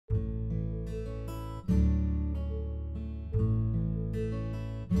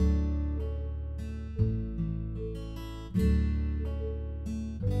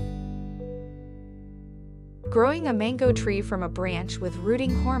Growing a mango tree from a branch with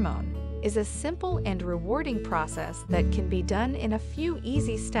rooting hormone is a simple and rewarding process that can be done in a few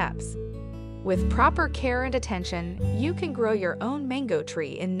easy steps. With proper care and attention, you can grow your own mango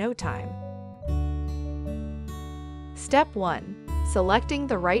tree in no time. Step 1. Selecting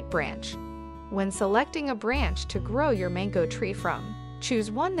the right branch. When selecting a branch to grow your mango tree from,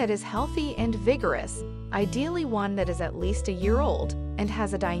 choose one that is healthy and vigorous, ideally one that is at least a year old and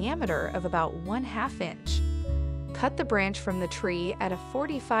has a diameter of about 1/2 inch. Cut the branch from the tree at a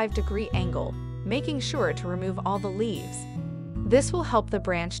 45-degree angle, making sure to remove all the leaves. This will help the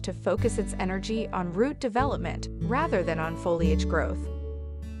branch to focus its energy on root development rather than on foliage growth.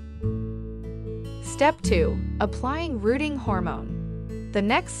 Step 2. Applying rooting hormone. The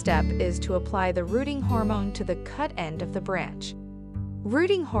next step is to apply the rooting hormone to the cut end of the branch.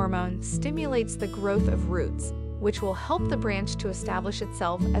 Rooting hormone stimulates the growth of roots, which will help the branch to establish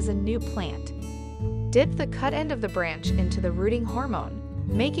itself as a new plant. Dip the cut end of the branch into the rooting hormone,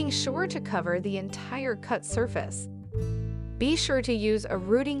 making sure to cover the entire cut surface. Be sure to use a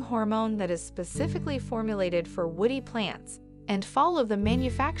rooting hormone that is specifically formulated for woody plants and follow the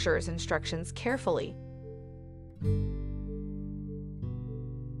manufacturer's instructions carefully.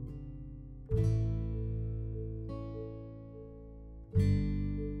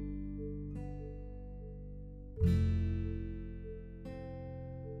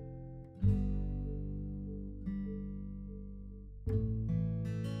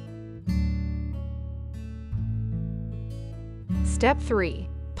 Step 3.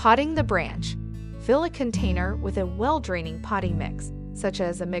 Potting the branch. Fill a container with a well-draining potting mix, such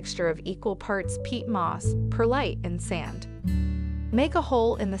as a mixture of equal parts peat moss, perlite, and sand. Make a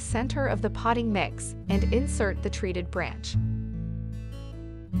hole in the center of the potting mix and insert the treated branch.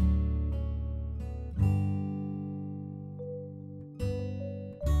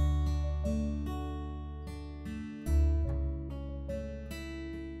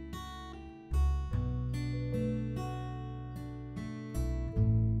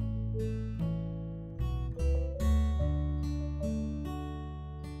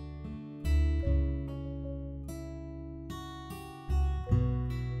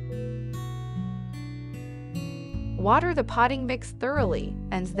 Water the potting mix thoroughly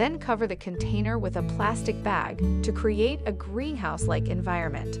and then cover the container with a plastic bag to create a greenhouse-like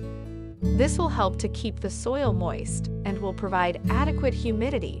environment. This will help to keep the soil moist and will provide adequate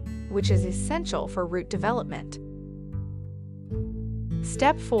humidity, which is essential for root development.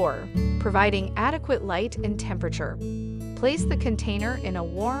 Step 4. Providing adequate light and temperature. Place the container in a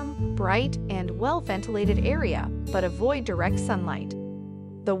warm, bright, and well-ventilated area, but avoid direct sunlight.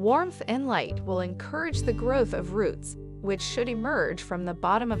 The warmth and light will encourage the growth of roots, which should emerge from the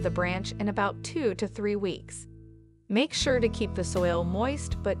bottom of the branch in about 2 to 3 weeks. Make sure to keep the soil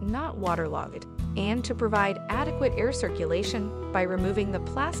moist but not waterlogged, and to provide adequate air circulation by removing the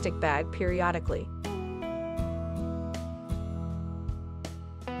plastic bag periodically.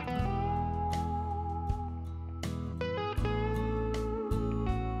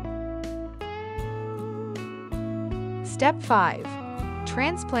 Step 5.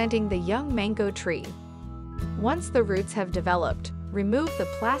 Transplanting the young mango tree. Once the roots have developed, remove the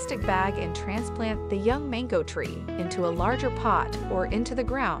plastic bag and transplant the young mango tree into a larger pot or into the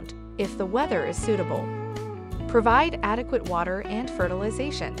ground if the weather is suitable. Provide adequate water and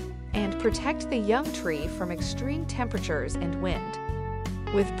fertilization, and protect the young tree from extreme temperatures and wind.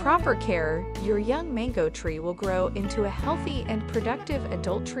 With proper care, your young mango tree will grow into a healthy and productive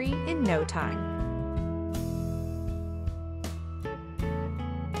adult tree in no time.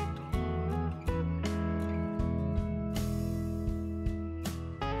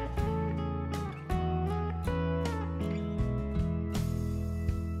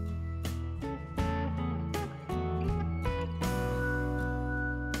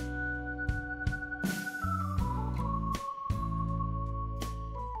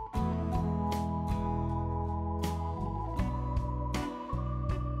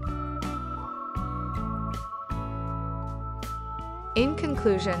 In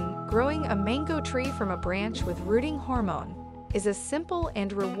conclusion, growing a mango tree from a branch with rooting hormone is a simple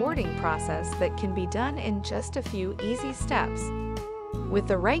and rewarding process that can be done in just a few easy steps. With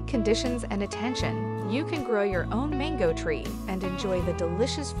the right conditions and attention, you can grow your own mango tree and enjoy the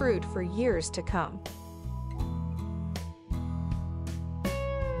delicious fruit for years to come.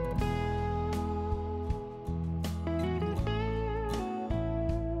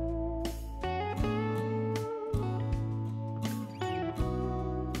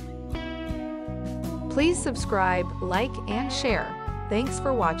 Please subscribe, like, and share. Thanks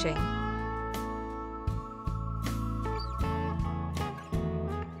for watching.